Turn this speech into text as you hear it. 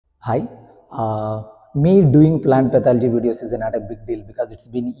Hi, me doing plant pathology videos is not a big deal because it's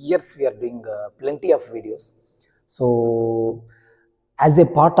been years we are doing plenty of videos. So, as a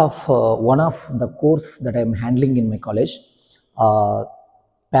part of one of the course that I am handling in my college, uh,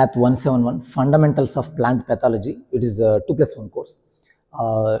 PATH171 Fundamentals of Plant Pathology, it is a 2+1 course.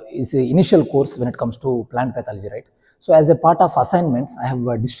 It's the initial course when it comes to plant pathology, right? So, as a part of assignments, I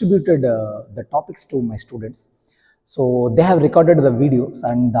have distributed the topics to my students. So they have recorded the videos,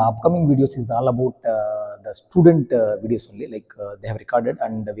 and the upcoming videos is all about the student videos only. They have recorded,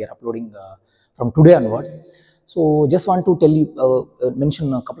 and we are uploading from today onwards. So just want to tell you,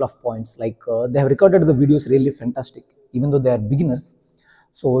 mention a couple of points. They have recorded the videos really fantastic, even though they are beginners.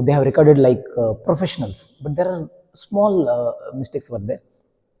 So they have recorded like professionals, but there are small mistakes were there.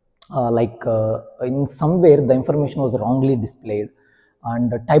 In somewhere the information was wrongly displayed,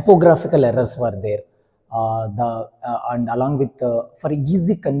 and typographical errors were there. And along with for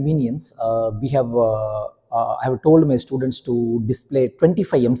easy convenience, I have told my students to display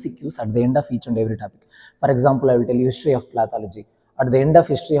 25 MCQs at the end of each and every topic. For example, I will tell you history of pathology. At the end of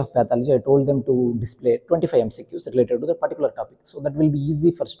history of pathology, I told them to display 25 MCQs related to the particular topic. So that will be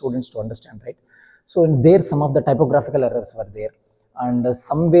easy for students to understand, right? So in there, some of the typographical errors were there, and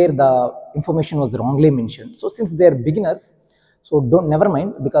somewhere the information was wrongly mentioned. So since they are beginners, so don't never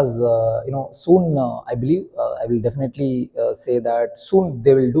mind, because soon I believe I will definitely say that soon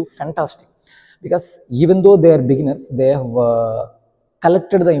they will do fantastic, because even though they are beginners, they have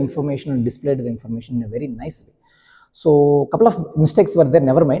collected the information and displayed the information in a very nice way. So couple of mistakes were there,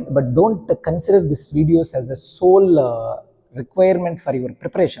 never mind, but don't consider these videos as a sole requirement for your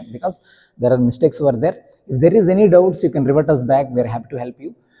preparation, because there are mistakes were there. If there is any doubts, you can revert us back. We are happy to help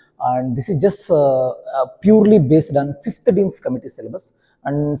you. And this is just purely based on 5th Dean's Committee syllabus.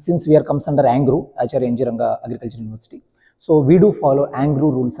 And since we are comes under ANGRAU, Acharya Engineering Agriculture University, so we do follow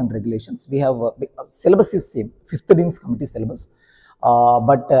ANGRAU rules and regulations. We have syllabus is same, 5th Dean's Committee syllabus.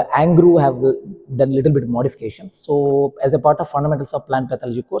 But ANGRAU have done little bit modifications. So as a part of fundamentals of plant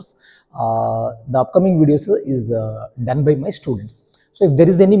pathology course, the upcoming videos is done by my students. So if there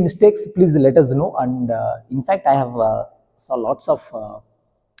is any mistakes, please let us know. And in fact, I have saw lots of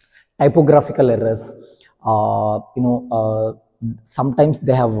typographical errors. Sometimes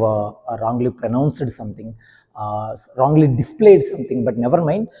they have wrongly pronounced something, wrongly displayed something, but never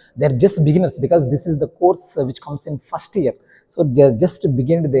mind. They're just beginners, because this is the course which comes in first year. So they just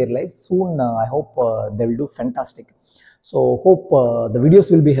beginning their life. Soon, I hope they will do fantastic. So hope the videos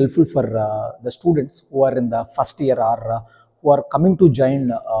will be helpful for the students who are in the first year, or who are coming to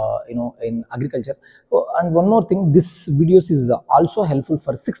join in agriculture. And one more thing, this videos is also helpful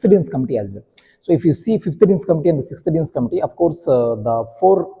for 6th Dean's Committee as well. So if you see 5th Dean's Committee and the 6th Dean's Committee, of course the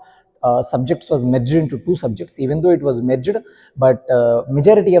 4 subjects was merged into 2 subjects, even though it was merged, but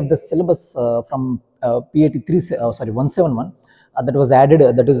majority of the syllabus from PAT 171 that was added,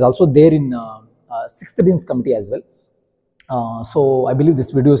 that is also there in 6th Dean's Committee as well. So I believe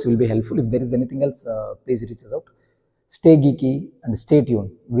this videos will be helpful. If there is anything else, please reach us out. Stay geeky and stay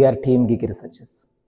tuned. We are Team Geeky Researchers.